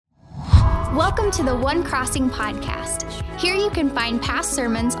Welcome to the One Crossing podcast. Here you can find past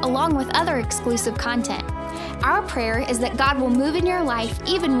sermons along with other exclusive content. Our prayer is that God will move in your life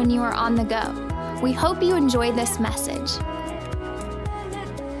even when you are on the go. We hope you enjoy this message.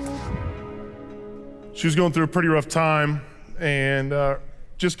 She was going through a pretty rough time and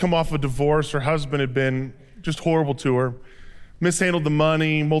just come off a divorce. Her husband had been just horrible to her, mishandled the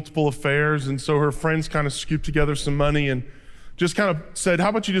money, multiple affairs, and so her friends kind of scooped together some money and just kind of said, how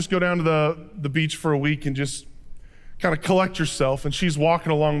about you just go down to the beach for a week and just kind of collect yourself. And she's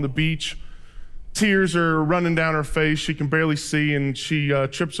walking along the beach. Tears are running down her face. She can barely see, and she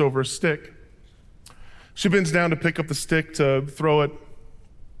trips over a stick. She bends down to pick up the stick to throw it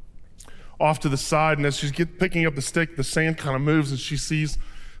off to the side, and as she's picking up the stick, the sand kind of moves, and she sees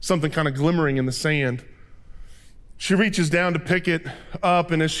something kind of glimmering in the sand. She reaches down to pick it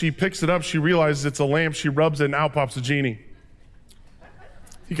up, and as she picks it up, she realizes it's a lamp. She rubs it, and out pops a genie.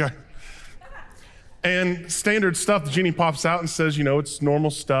 And standard stuff, the genie pops out and says, it's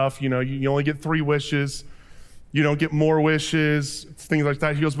normal stuff. You only get 3 wishes. You don't get more wishes, things like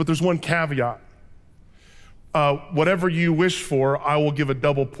that. He goes, but there's one caveat. Whatever you wish for, I will give a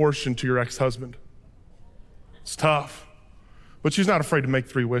double portion to your ex-husband. It's tough. But she's not afraid to make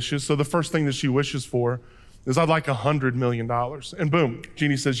 3 wishes. So the first thing that she wishes for is, I'd like $100 million. And boom,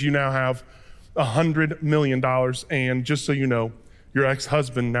 genie says, you now have $100 million. And just so you know, your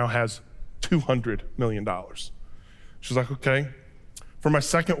ex-husband now has $200 million. She's like, okay. For my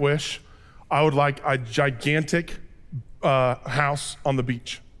second wish, I would like a gigantic house on the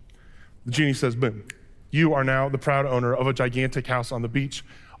beach. The genie says, boom, you are now the proud owner of a gigantic house on the beach.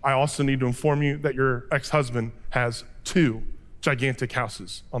 I also need to inform you that your ex-husband has 2 gigantic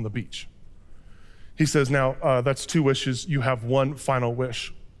houses on the beach. He says, now that's 2 wishes. You have 1 final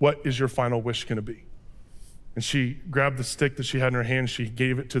wish. What is your final wish gonna be? And she grabbed the stick that she had in her hand, she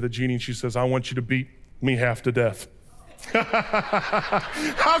gave it to the genie, and she says, I want you to beat me half to death.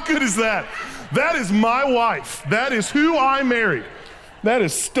 How good is that? That is my wife. That is who I married. That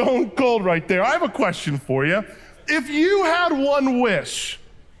is stone cold right there. I have a question for you. If you had 1 wish,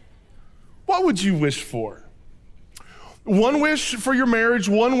 what would you wish for? 1 wish for your marriage,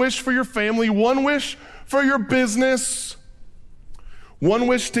 1 wish for your family, 1 wish for your business, 1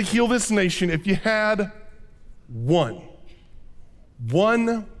 wish to heal this nation. If you had one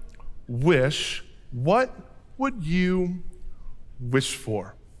wish, what would you wish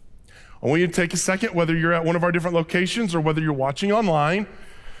for? I want you to take a second, whether you're at one of our different locations or whether you're watching online,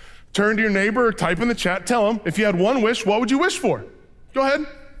 turn to your neighbor or type in the chat, tell them, if you had 1 wish, what would you wish for? Go ahead,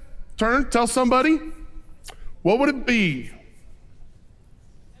 tell somebody. What would it be?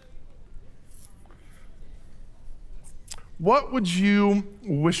 What would you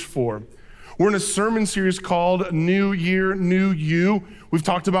wish for? We're in a sermon series called New Year, New You. We've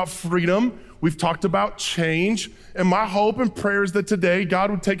talked about freedom. We've talked about change. And my hope and prayer is that today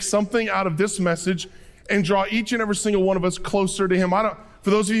God would take something out of this message and draw each and every single one of us closer to Him. For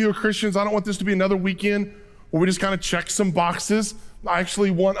those of you who are Christians, I don't want this to be another weekend where we just kind of check some boxes. I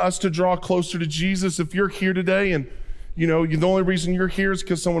actually want us to draw closer to Jesus. If you're here today and the only reason you're here is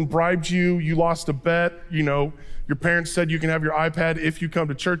because someone bribed you, you lost a bet, your parents said you can have your iPad if you come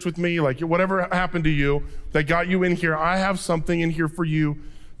to church with me, like whatever happened to you that got you in here, I have something in here for you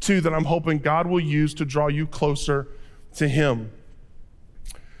too that I'm hoping God will use to draw you closer to Him.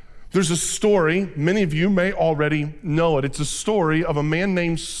 There's a story, many of you may already know it. It's a story of a man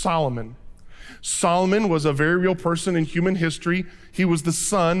named Solomon. Solomon was a very real person in human history. He was the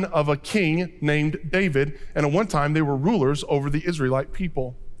son of a king named David, and at one time they were rulers over the Israelite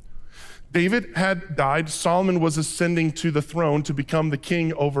people. David had died. Solomon was ascending to the throne to become the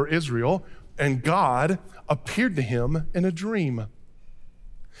king over Israel, and God appeared to him in a dream.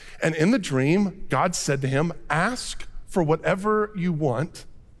 And in the dream, God said to him, ask for whatever you want,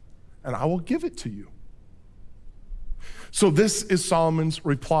 and I will give it to you. So this is Solomon's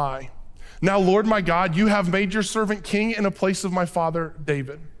reply. Now, Lord my God, you have made your servant king in a place of my father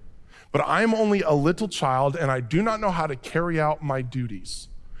David. But I am only a little child, and I do not know how to carry out my duties.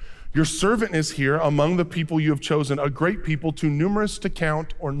 Your servant is here among the people you have chosen, a great people too numerous to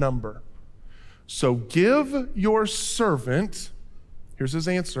count or number. So give your servant, here's his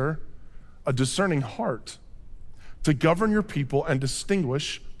answer, a discerning heart to govern your people and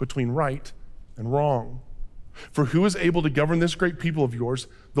distinguish between right and wrong. For who is able to govern this great people of yours?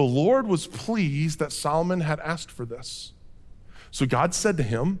 The Lord was pleased that Solomon had asked for this. So God said to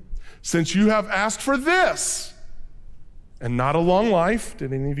him, since you have asked for this, and not a long life,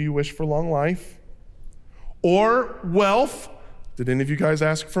 did any of you wish for long life? Or wealth, did any of you guys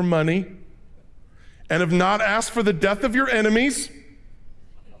ask for money? And have not asked for the death of your enemies?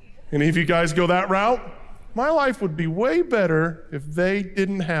 Any of you guys go that route? My life would be way better if they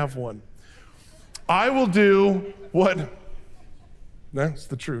didn't have one. I will do what, that's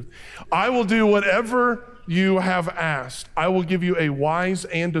the truth. I will do whatever you have asked. I will give you a wise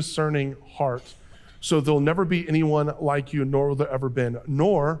and discerning heart. So there'll never be anyone like you, nor will there ever been.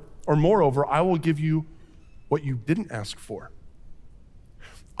 Moreover, I will give you what you didn't ask for.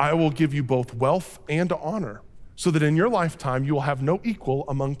 I will give you both wealth and honor, so that in your lifetime you will have no equal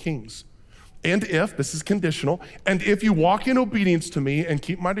among kings. And if, this is conditional, and if you walk in obedience to me and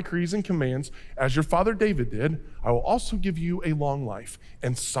keep my decrees and commands, as your father David did, I will also give you a long life.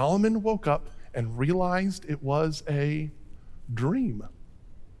 And Solomon woke up and realized it was a dream.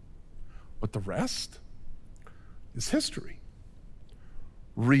 But the rest is history.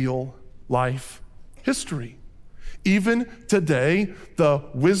 Real life history. Even today, the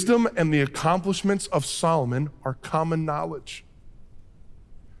wisdom and the accomplishments of Solomon are common knowledge.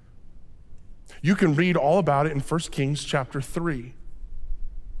 You can read all about it in 1 Kings chapter 3.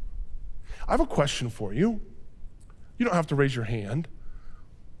 I have a question for you. You don't have to raise your hand,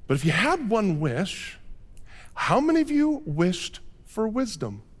 but if you had one wish, how many of you wished for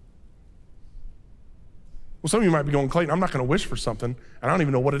wisdom? Well, some of you might be going, Clayton, I'm not going to wish for something, and I don't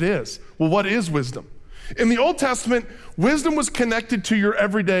even know what it is. Well, what is wisdom? In the Old Testament, wisdom was connected to your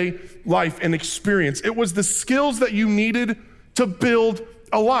everyday life and experience. It was the skills that you needed to build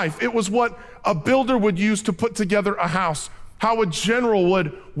a life. It was what a builder would use to put together a house, how a general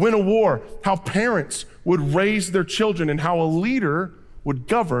would win a war, how parents would raise their children, and how a leader would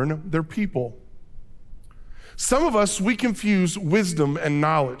govern their people. Some of us, we confuse wisdom and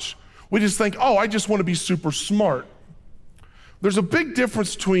knowledge. We just think, oh, I just want to be super smart. There's a big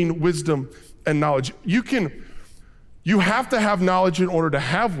difference between wisdom and knowledge. You have to have knowledge in order to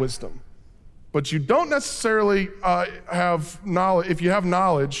have wisdom, but you don't necessarily have knowledge. If you have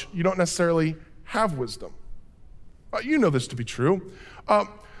knowledge, you don't necessarily have wisdom. You know this to be true.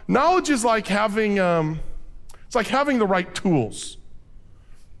 Knowledge is like having, it's like having the right tools.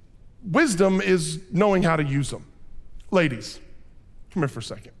 Wisdom is knowing how to use them. Ladies, come here for a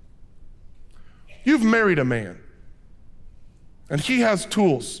second. You've married a man, and he has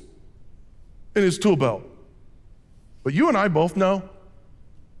tools in his tool belt. But you and I both know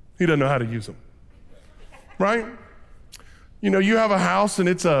he doesn't know how to use them, right? You know, you have a house and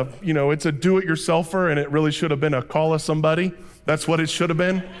it's a do-it-yourselfer, and it really should have been a call of somebody. That's what it should have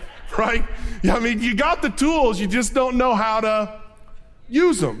been, right? I mean, you got the tools, you just don't know how to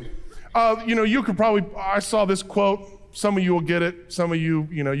use them. You could probably, I saw this quote, some of you will get it, some of you,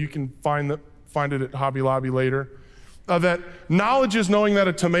 you can find it at Hobby Lobby later, that knowledge is knowing that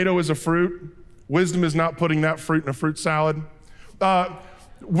a tomato is a fruit. Wisdom is not putting that fruit in a fruit salad.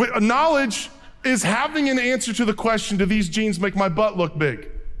 Knowledge is having an answer to the question, do these jeans make my butt look big?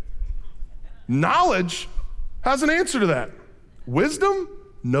 Knowledge has an answer to that. Wisdom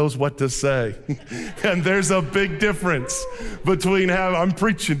knows what to say. And there's a big difference between I'm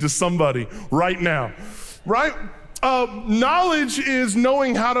preaching to somebody right now, right? Knowledge is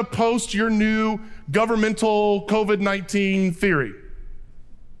knowing how to post your new governmental COVID-19 theory.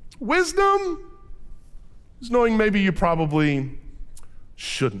 Wisdom is knowing maybe you probably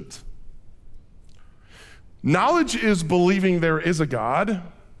shouldn't. Knowledge is believing there is a God.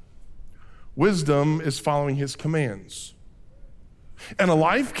 Wisdom is following his commands. And a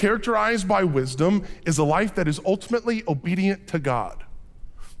life characterized by wisdom is a life that is ultimately obedient to God.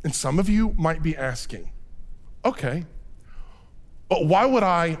 And some of you might be asking, okay, but why would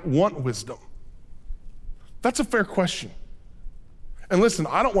I want wisdom? That's a fair question. And listen,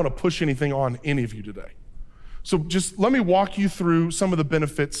 I don't want to push anything on any of you today. So just let me walk you through some of the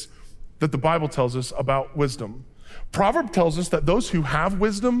benefits that the Bible tells us about wisdom. Proverb tells us that those who have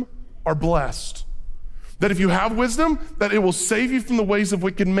wisdom are blessed. That if you have wisdom, that it will save you from the ways of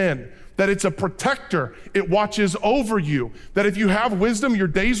wicked men. That it's a protector, it watches over you. That if you have wisdom, your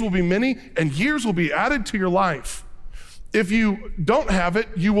days will be many and years will be added to your life. If you don't have it,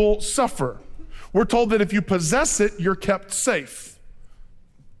 you will suffer. We're told that if you possess it, you're kept safe.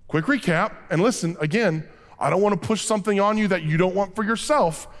 Quick recap, and listen, again, I don't want to push something on you that you don't want for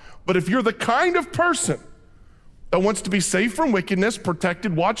yourself, but if you're the kind of person that wants to be safe from wickedness,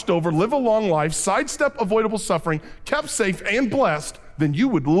 protected, watched over, live a long life, sidestep avoidable suffering, kept safe and blessed, then you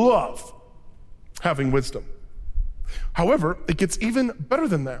would love having wisdom. However, it gets even better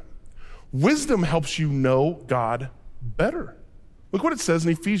than that. Wisdom helps you know God better. Look what it says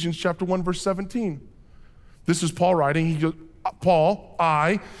in Ephesians chapter 1, verse 17. This is Paul writing. He goes, Paul,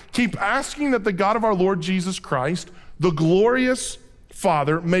 I keep asking that the God of our Lord Jesus Christ, the glorious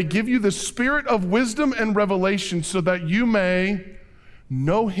Father, may give you the spirit of wisdom and revelation so that you may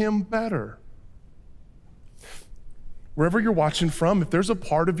know him better. Wherever you're watching from, if there's a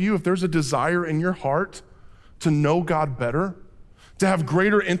part of you, if there's a desire in your heart to know God better, to have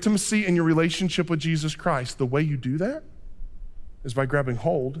greater intimacy in your relationship with Jesus Christ, the way you do that is by grabbing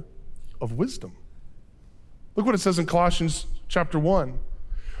hold of wisdom. Look what it says in Colossians chapter 1.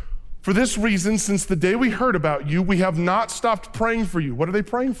 For this reason, since the day we heard about you, we have not stopped praying for you. What are they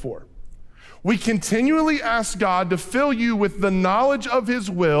praying for? We continually ask God to fill you with the knowledge of his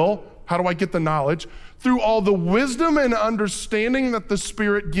will. How do I get the knowledge? Through all the wisdom and understanding that the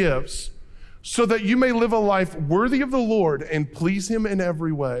Spirit gives, so that you may live a life worthy of the Lord and please him in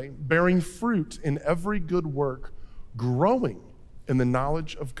every way, bearing fruit in every good work, growing in the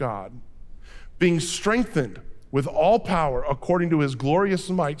knowledge of God, being strengthened with all power according to his glorious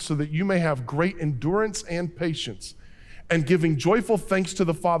might, so that you may have great endurance and patience, and giving joyful thanks to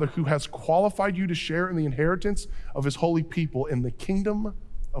the Father who has qualified you to share in the inheritance of his holy people in the kingdom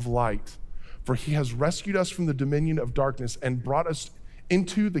of light. For he has rescued us from the dominion of darkness and brought us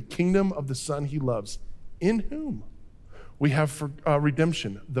into the kingdom of the Son he loves, in whom we have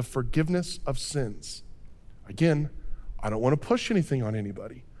redemption, the forgiveness of sins. Again, I don't want to push anything on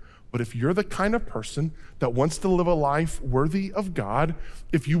anybody, but if you're the kind of person that wants to live a life worthy of God,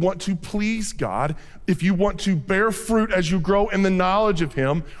 if you want to please God, if you want to bear fruit as you grow in the knowledge of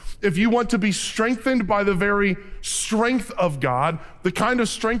him, if you want to be strengthened by the very strength of God, the kind of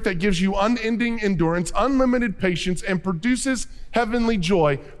strength that gives you unending endurance, unlimited patience, and produces heavenly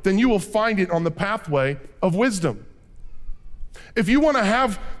joy, then you will find it on the pathway of wisdom. If you want to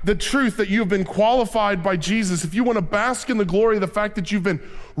have the truth that you've been qualified by Jesus, if you want to bask in the glory of the fact that you've been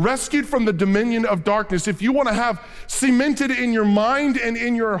rescued from the dominion of darkness, if you want to have cemented in your mind and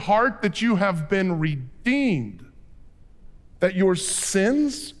in your heart that you have been redeemed, that your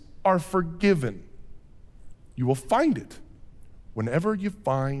sins are forgiven, you will find it whenever you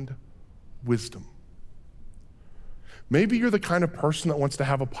find wisdom. Maybe you're the kind of person that wants to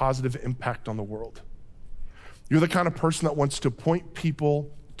have a positive impact on the world. You're the kind of person that wants to point people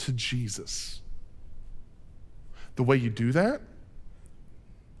to Jesus. The way you do that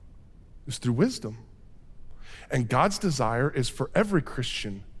is through wisdom. And God's desire is for every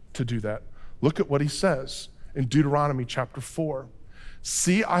Christian to do that. Look at what he says in Deuteronomy chapter 4.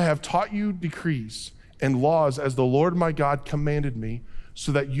 See, I have taught you decrees and laws as the Lord my God commanded me,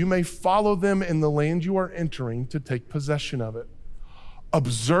 so that you may follow them in the land you are entering to take possession of it.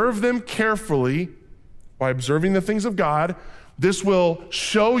 Observe them carefully. By observing the things of God, this will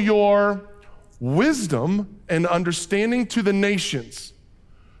show your wisdom and understanding to the nations,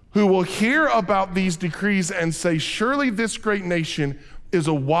 who will hear about these decrees and say, surely this great nation is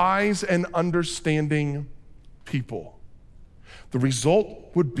a wise and understanding people. The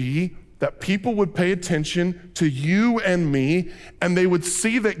result would be that people would pay attention to you and me, and they would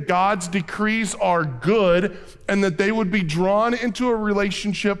see that God's decrees are good, and that they would be drawn into a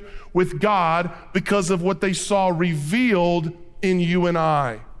relationship with God because of what they saw revealed in you and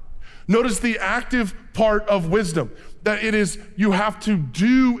I. Notice the active part of wisdom, that it is, you have to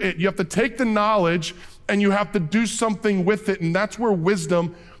do it. You have to take the knowledge and you have to do something with it, and that's where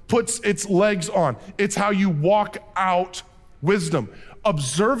wisdom puts its legs on. It's how you walk out wisdom.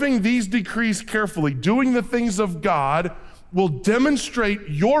 Observing these decrees carefully, doing the things of God, will demonstrate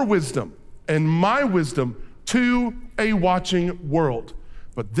your wisdom and my wisdom to a watching world.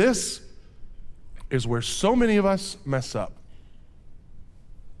 But this is where so many of us mess up.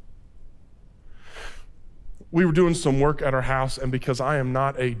 We were doing some work at our house, and because I am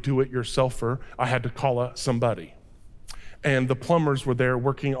not a do-it-yourselfer, I had to call somebody. And the plumbers were there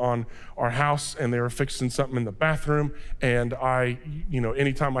working on our house, and they were fixing something in the bathroom. And I,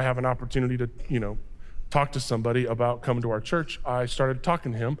 anytime I have an opportunity to, talk to somebody about coming to our church, I started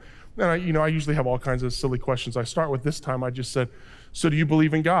talking to him. And I usually have all kinds of silly questions I start with. This time I just said, so do you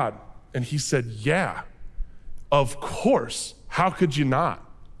believe in God? And he said, yeah, of course. How could you not?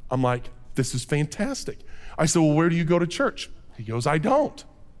 I'm like, this is fantastic. I said, well, where do you go to church? He goes, I don't.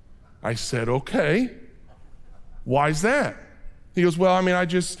 I said, okay. Why is that? He goes, well, I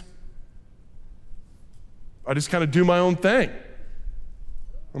just kind of do my own thing.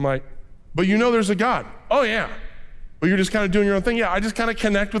 I'm like, but there's a God. Oh yeah. But you're just kind of doing your own thing. Yeah, I just kind of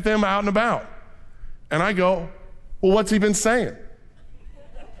connect with him out and about. And I go, well, what's he been saying?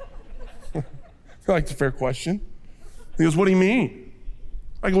 I feel like it's a fair question. He goes, what do you mean?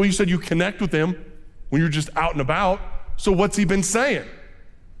 I go, well, you said you connect with him when you're just out and about. So what's he been saying?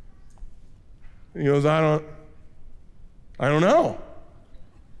 He goes, I don't know.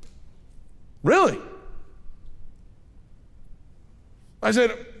 Really? I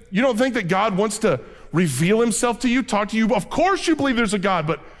said, you don't think that God wants to reveal himself to you, talk to you. Of course you believe there's a God,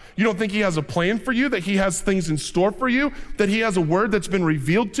 but you don't think he has a plan for you, that he has things in store for you, that he has a word that's been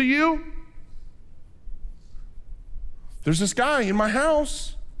revealed to you? There's this guy in my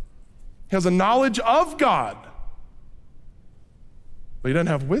house. He has a knowledge of God, but he doesn't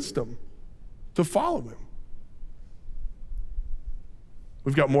have wisdom to follow him.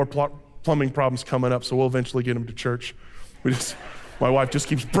 We've got more plumbing problems coming up, so we'll eventually get him to church. My wife just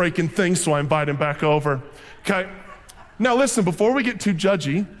keeps breaking things, so I invite him back over. Okay. Now listen, before we get too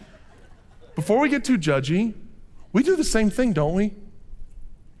judgy, we do the same thing, don't we?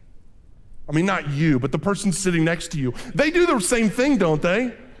 I mean, not you, but the person sitting next to you. They do the same thing, don't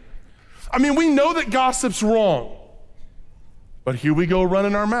they? I mean, we know that gossip's wrong, but here we go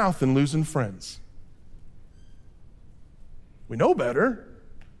running our mouth and losing friends. We know better.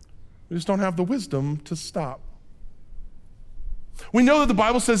 We just don't have the wisdom to stop. We know that the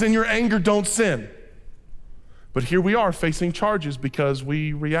Bible says, in your anger, don't sin. But here we are facing charges because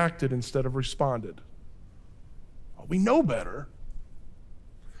we reacted instead of responded. We know better.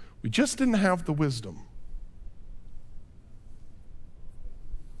 We just didn't have the wisdom.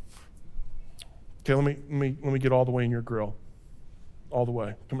 Okay, let me get all the way in your grill. All the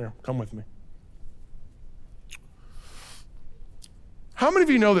way. Come here, come with me. How many of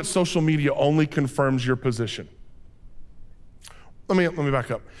you know that social media only confirms your position? Let me back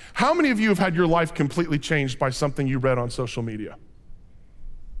up. How many of you have had your life completely changed by something you read on social media?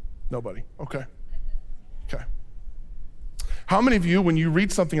 Nobody. Okay. How many of you, when you read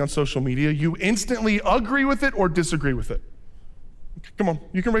something on social media, you instantly agree with it or disagree with it? Come on,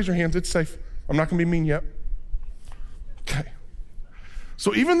 you can raise your hands. It's safe. I'm not going to be mean yet. Okay.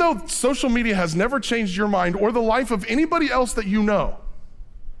 So even though social media has never changed your mind or the life of anybody else that you know,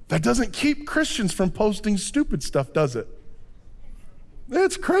 that doesn't keep Christians from posting stupid stuff, does it?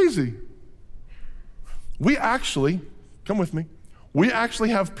 It's crazy. We actually, come with me, we actually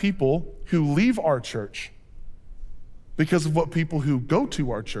have people who leave our church because of what people who go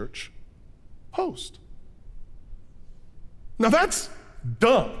to our church post. Now that's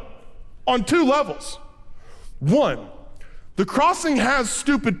dumb on two levels. One, the Crossing has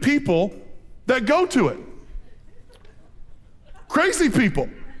stupid people that go to it. Crazy people.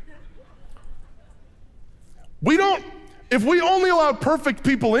 If we only allowed perfect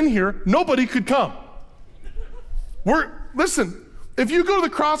people in here, nobody could come. Listen, if you go to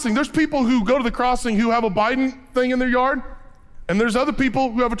the Crossing, there's people who go to the Crossing who have a Biden thing in their yard, and there's other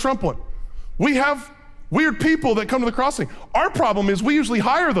people who have a Trump one. We have weird people that come to the Crossing. Our problem is we usually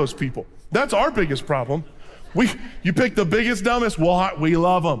hire those people. That's our biggest problem. You pick the biggest, dumbest, we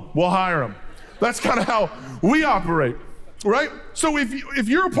love them, we'll hire them. That's kind of how we operate. Right? So if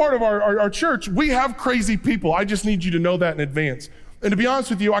you're a part of our church, we have crazy people. I just need you to know that in advance. And to be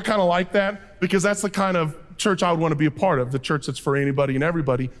honest with you, I kind of like that because that's the kind of church I would want to be a part of, the church that's for anybody and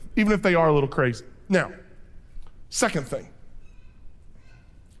everybody, even if they are a little crazy. Now, second thing.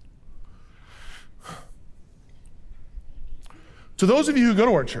 To those of you who go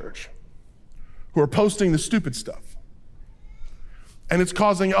to our church, who are posting the stupid stuff, and it's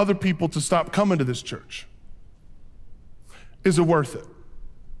causing other people to stop coming to this church, is it worth it?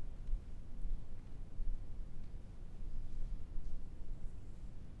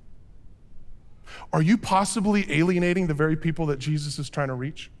 Are you possibly alienating the very people that Jesus is trying to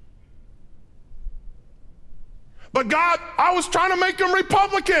reach? But God, I was trying to make them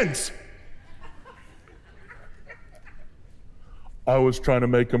Republicans. I was trying to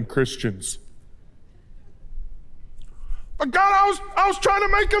make them Christians. But God, I was trying to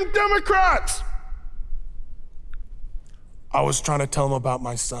make them Democrats. I was trying to tell them about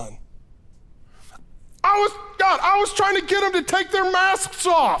my son. I was trying to get them to take their masks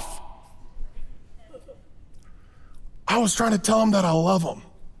off. I was trying to tell them that I love them.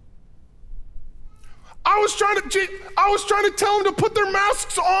 I was trying to tell them to put their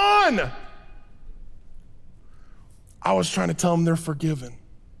masks on. I was trying to tell them they're forgiven.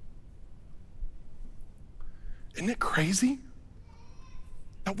 Isn't it crazy?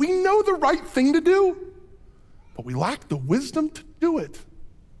 That we know the right thing to do, but we lack the wisdom to do it.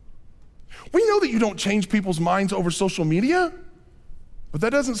 We know that you don't change people's minds over social media, but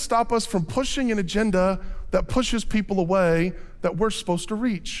that doesn't stop us from pushing an agenda that pushes people away that we're supposed to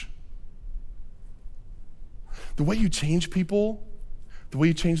reach. The way you change people, the way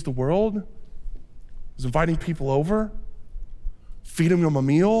you change the world, is inviting people over, feeding them a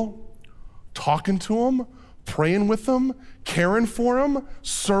meal, talking to them, praying with them, caring for them,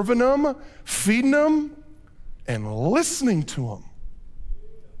 serving them, feeding them, and listening to them.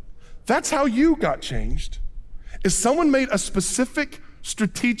 That's how you got changed, is someone made a specific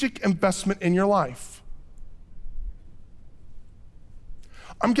strategic investment in your life.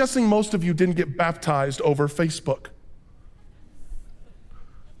 I'm guessing most of you didn't get baptized over Facebook,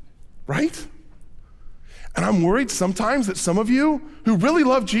 right? And I'm worried sometimes that some of you who really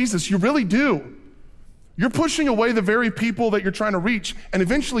love Jesus, you really do, you're pushing away the very people that you're trying to reach, and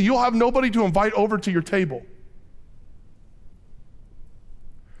eventually you'll have nobody to invite over to your table.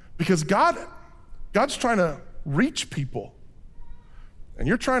 Because God's trying to reach people, and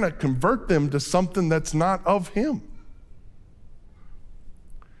you're trying to convert them to something that's not of him.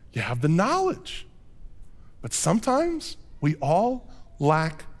 You have the knowledge, but sometimes we all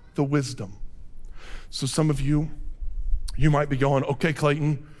lack the wisdom. So some of you might be going, okay,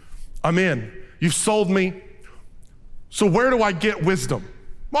 Clayton, I'm in. You've sold me. So where do I get wisdom?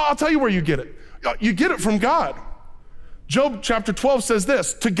 Well, I'll tell you where you get it. You get it from God. Job chapter 12 says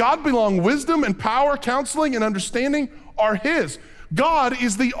this, to God belong wisdom and power, counseling and understanding are his. God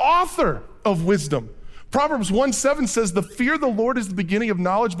is the author of wisdom. Proverbs 1:7 says, the fear of the Lord is the beginning of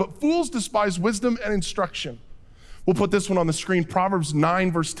knowledge, but fools despise wisdom and instruction. We'll put this one on the screen, Proverbs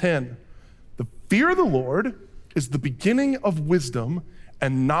 9 verse 10. The fear of the Lord is the beginning of wisdom,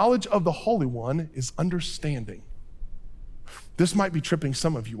 and knowledge of the Holy One is understanding. This might be tripping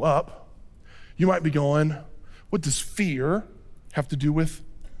some of you up. You might be going, what does fear have to do with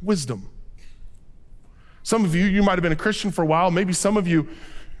wisdom? Some of you might have been a Christian for a while. Maybe some of you,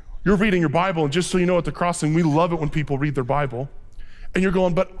 you're reading your Bible, and just so you know at the Crossing, we love it when people read their Bible. And you're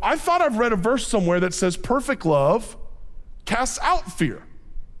going, but I thought I've read a verse somewhere that says perfect love casts out fear.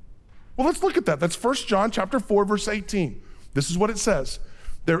 Well, let's look at that. That's 1 John chapter 4, verse 18. This is what it says.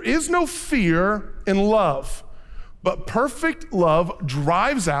 There is no fear in love, but perfect love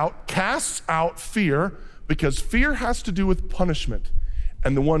drives out, casts out fear, because fear has to do with punishment,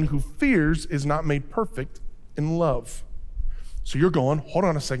 and the one who fears is not made perfect in love. So you're going, hold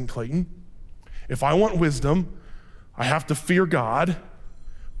on a second, Clayton. If I want wisdom, I have to fear God,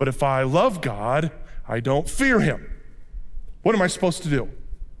 but if I love God, I don't fear him. What am I supposed to do?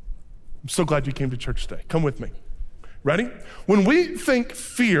 I'm so glad you came to church today. Come with me. Ready? When we think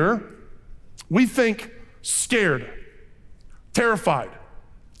fear, we think scared, terrified,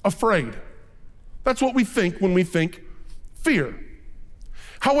 afraid. That's what we think when we think fear.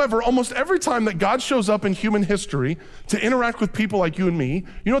 However, almost every time that God shows up in human history to interact with people like you and me,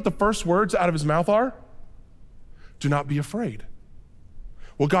 you know what the first words out of his mouth are? Do not be afraid.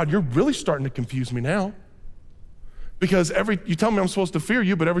 Well, God, you're really starting to confuse me now. Because you tell me I'm supposed to fear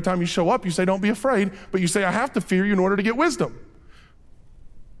you, but every time you show up, you say, don't be afraid, but you say, I have to fear you in order to get wisdom.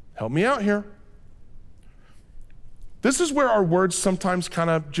 Help me out here. This is where our words sometimes kind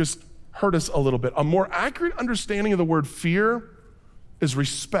of just hurt us a little bit. A more accurate understanding of the word fear is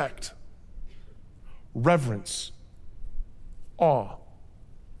respect, reverence, awe.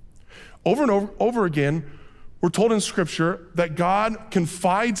 Over and over again, we're told in Scripture that God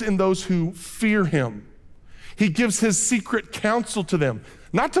confides in those who fear him. He gives his secret counsel to them,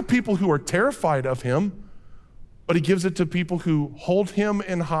 not to people who are terrified of him, but he gives it to people who hold him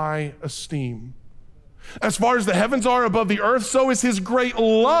in high esteem. As far as the heavens are above the earth, so is his great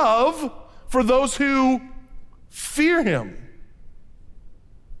love for those who fear him,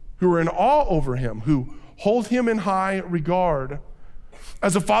 who are in awe over him, who hold him in high regard.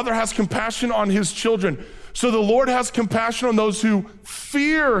 As a father has compassion on his children, so the Lord has compassion on those who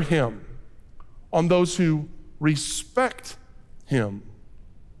fear him, on those who respect him.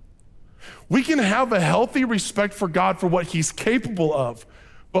 We can have a healthy respect for God for what he's capable of,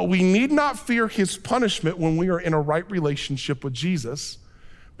 but we need not fear his punishment when we are in a right relationship with Jesus,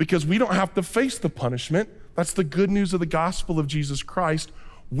 because we don't have to face the punishment. That's the good news of the gospel of Jesus Christ.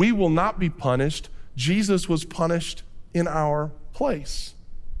 We will not be punished. Jesus was punished in our place.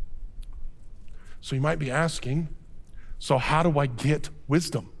 So you might be asking, so how do I get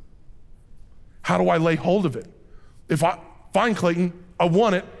wisdom? How do I lay hold of it? Fine, Clayton, I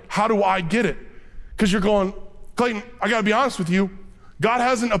want it. How do I get it? Because you're going, Clayton, I gotta be honest with you. God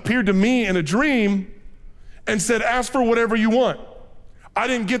hasn't appeared to me in a dream and said, ask for whatever you want. I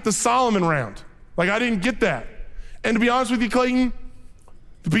didn't get the Solomon round. I didn't get that. And to be honest with you, Clayton,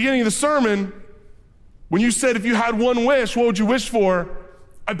 the beginning of the sermon, when you said if you had one wish, what would you wish for?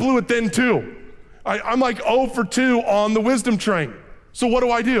 I blew it then too. I'm like 0 for 2 on the wisdom train. So what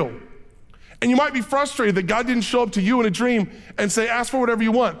do? And you might be frustrated that God didn't show up to you in a dream and say, ask for whatever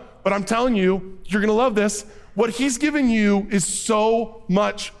you want. But I'm telling you, you're gonna love this. What he's given you is so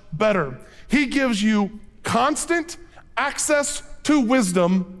much better. He gives you constant access to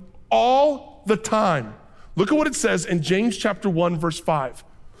wisdom all the time. Look at what it says in James chapter 1, verse 5.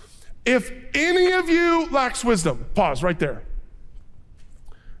 If any of you lacks wisdom, pause right there.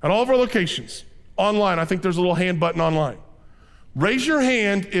 At all of our locations, online, I think there's a little hand button online. Raise your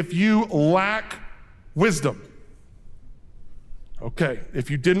hand if you lack wisdom. Okay, if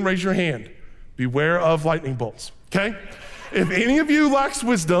you didn't raise your hand, beware of lightning bolts, okay? If any of you lacks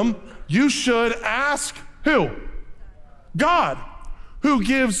wisdom, you should ask who? God, who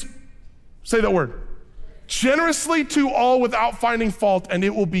gives, say that word, generously to all without finding fault, and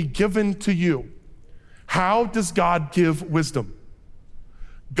it will be given to you. How does God give wisdom?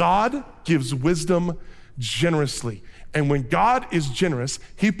 God gives wisdom generously. And when God is generous,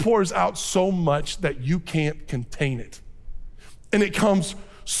 he pours out so much that you can't contain it. And it comes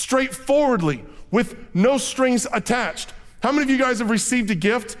straightforwardly with no strings attached. How many of you guys have received a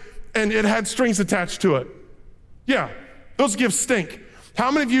gift and it had strings attached to it? Yeah, those gifts stink.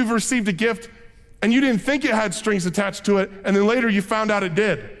 How many of you have received a gift and you didn't think it had strings attached to it, and then later you found out it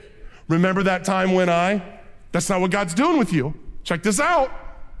did? Remember that time when that's not what God's doing with you. Check this out.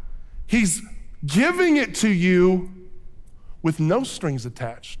 He's giving it to you with no strings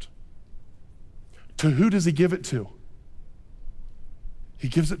attached. To who does he give it to? He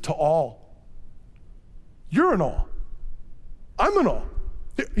gives it to all. You're an all. I'm an all.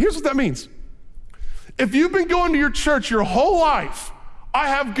 Here's what that means. If you've been going to your church your whole life, I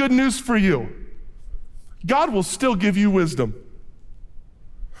have good news for you. God will still give you wisdom.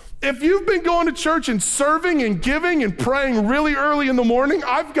 If you've been going to church and serving and giving and praying really early in the morning,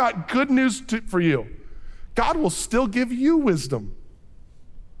 I've got good news for you. God will still give you wisdom.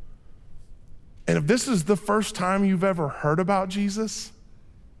 And if this is the first time you've ever heard about Jesus,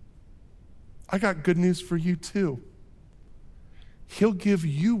 I got good news for you too. He'll give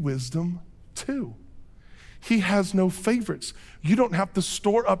you wisdom too. He has no favorites. You don't have to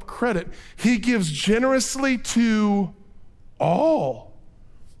store up credit. He gives generously to all.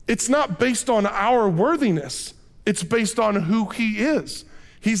 It's not based on our worthiness. It's based on who he is.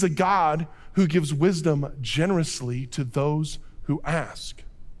 He's a God who gives wisdom generously to those who ask.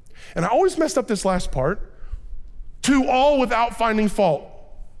 And I always messed up this last part. To all without finding fault.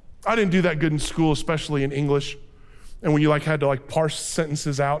 I didn't do that good in school, especially in English. And when you had to parse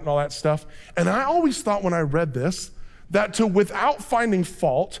sentences out and all that stuff. And I always thought when I read this, that to without finding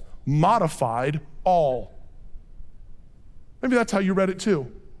fault modified all. Maybe that's how you read it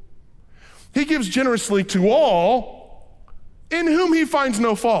too. He gives generously to all in whom he finds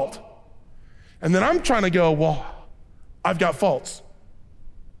no fault. And then I'm trying to go, well, I've got faults.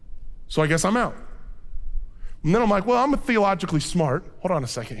 So I guess I'm out. And then I'm like, well, I'm theologically smart. Hold on a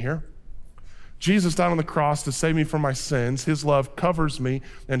second here. Jesus died on the cross to save me from my sins. His love covers me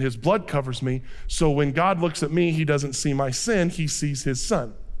and his blood covers me. So when God looks at me, he doesn't see my sin, he sees his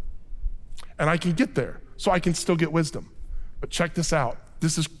son. And I can get there, so I can still get wisdom. But check this out.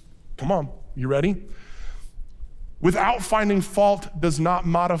 Come on, you ready? Without finding fault does not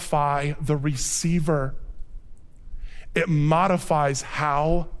modify the receiver. It modifies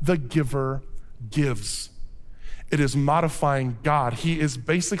how the giver gives. It is modifying God. He is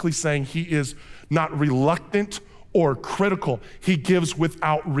basically saying he is not reluctant or critical. He gives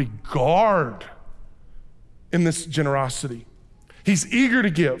without regard in this generosity. He's eager to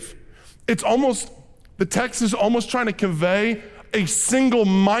give. The text is almost trying to convey a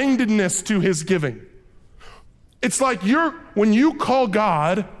single-mindedness to his giving. It's like when you call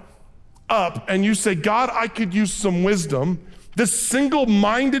God up and you say, God, I could use some wisdom, the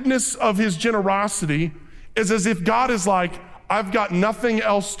single-mindedness of his generosity is as if God is like, I've got nothing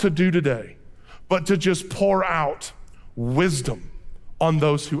else to do today but to just pour out wisdom on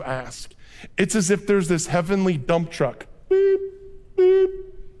those who ask. It's as if there's this heavenly dump truck, beep, beep,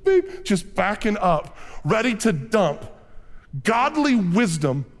 beep, just backing up, ready to dump godly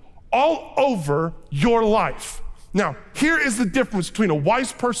wisdom all over your life. Now, here is the difference between a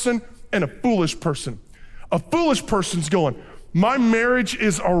wise person and a foolish person. A foolish person's going, my marriage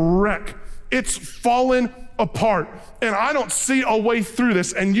is a wreck. It's fallen apart, and I don't see a way through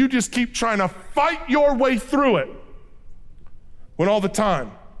this, and you just keep trying to fight your way through it. When all the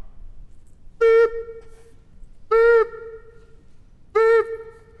time, beep, beep, beep.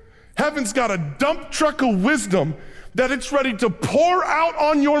 Heaven's got a dump truck of wisdom that it's ready to pour out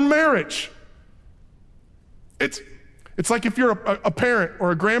on your marriage. It's like if you're a parent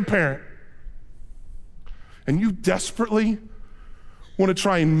or a grandparent, and you desperately want to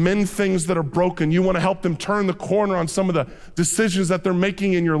try and mend things that are broken. You want to help them turn the corner on some of the decisions that they're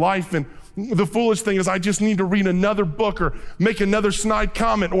making in your life. And the foolish thing is, I just need to read another book or make another snide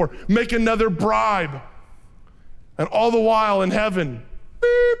comment or make another bribe. And all the while in heaven,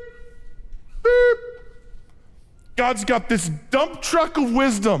 beep, beep, God's got this dump truck of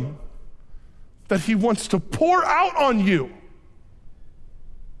wisdom that he wants to pour out on you.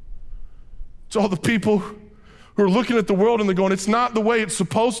 It's all the people who are looking at the world and they're going, it's not the way it's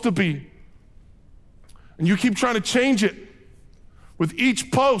supposed to be. And you keep trying to change it with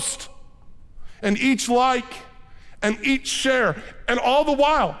each post and each like and each share. And all the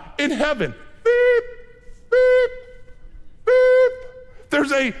while, in heaven, beep, beep, beep,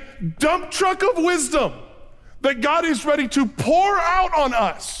 there's a dump truck of wisdom that God is ready to pour out on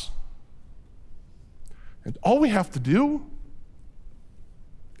us. And all we have to do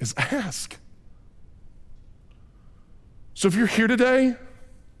is ask. So if you're here today,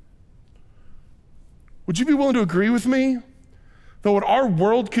 would you be willing to agree with me that what our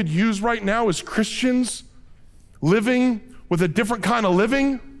world could use right now is Christians living with a different kind of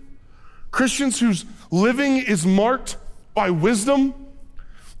living? Christians whose living is marked by wisdom?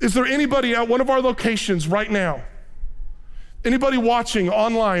 Is there anybody at one of our locations right now, anybody watching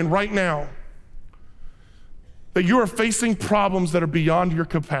online right now, that you are facing problems that are beyond your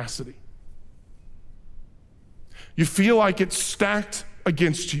capacity? You feel like it's stacked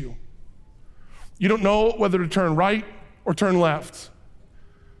against you. You don't know whether to turn right or turn left.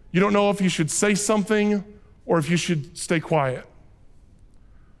 You don't know if you should say something or if you should stay quiet.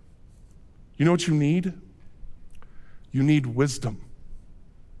 You know what you need? You need wisdom.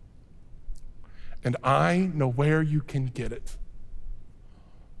 And I know where you can get it.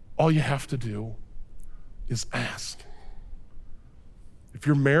 All you have to do is ask. If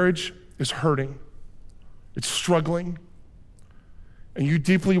your marriage is hurting, it's struggling, and you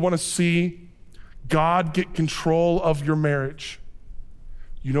deeply want to see God get control of your marriage,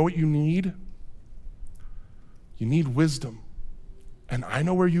 you know what you need? You need wisdom. And I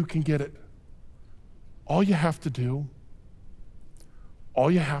know where you can get it. All you have to do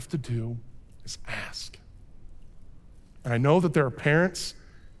is ask. And I know that there are parents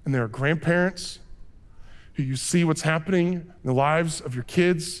and there are grandparents who you see what's happening in the lives of your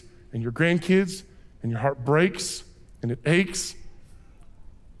kids and your grandkids, and your heart breaks and it aches.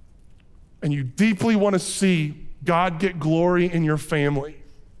 And you deeply want to see God get glory in your family,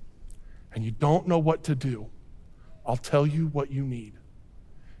 and you don't know what to do. I'll tell you what you need.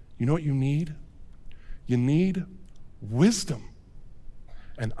 You know what you need? You need wisdom.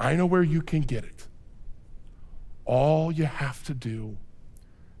 And I know where you can get it. All you have to do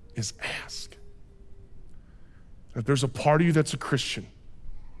is ask. If there's a part of you that's a Christian,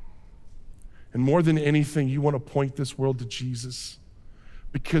 and more than anything, you want to point this world to Jesus,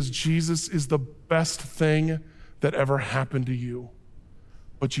 because Jesus is the best thing that ever happened to you,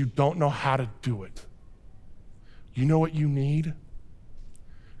 but you don't know how to do it. You know what you need?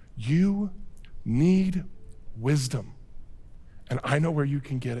 You need wisdom. And I know where you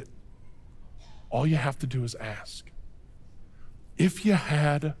can get it. All you have to do is ask. If you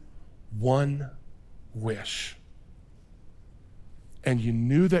had one wish, and you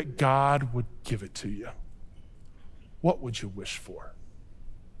knew that God would give it to you, what would you wish for?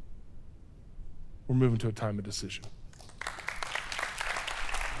 We're moving to a time of decision.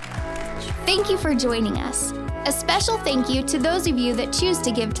 Thank you for joining us. A special thank you to those of you that choose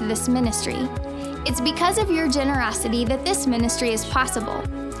to give to this ministry. It's because of your generosity that this ministry is possible.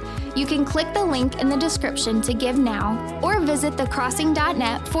 You can click the link in the description to give now, or visit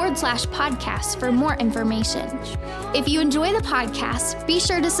thecrossing.net/podcast for more information. If you enjoy the podcast, be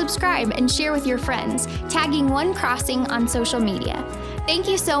sure to subscribe and share with your friends, tagging One Crossing on social media. Thank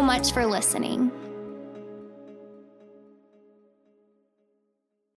you so much for listening.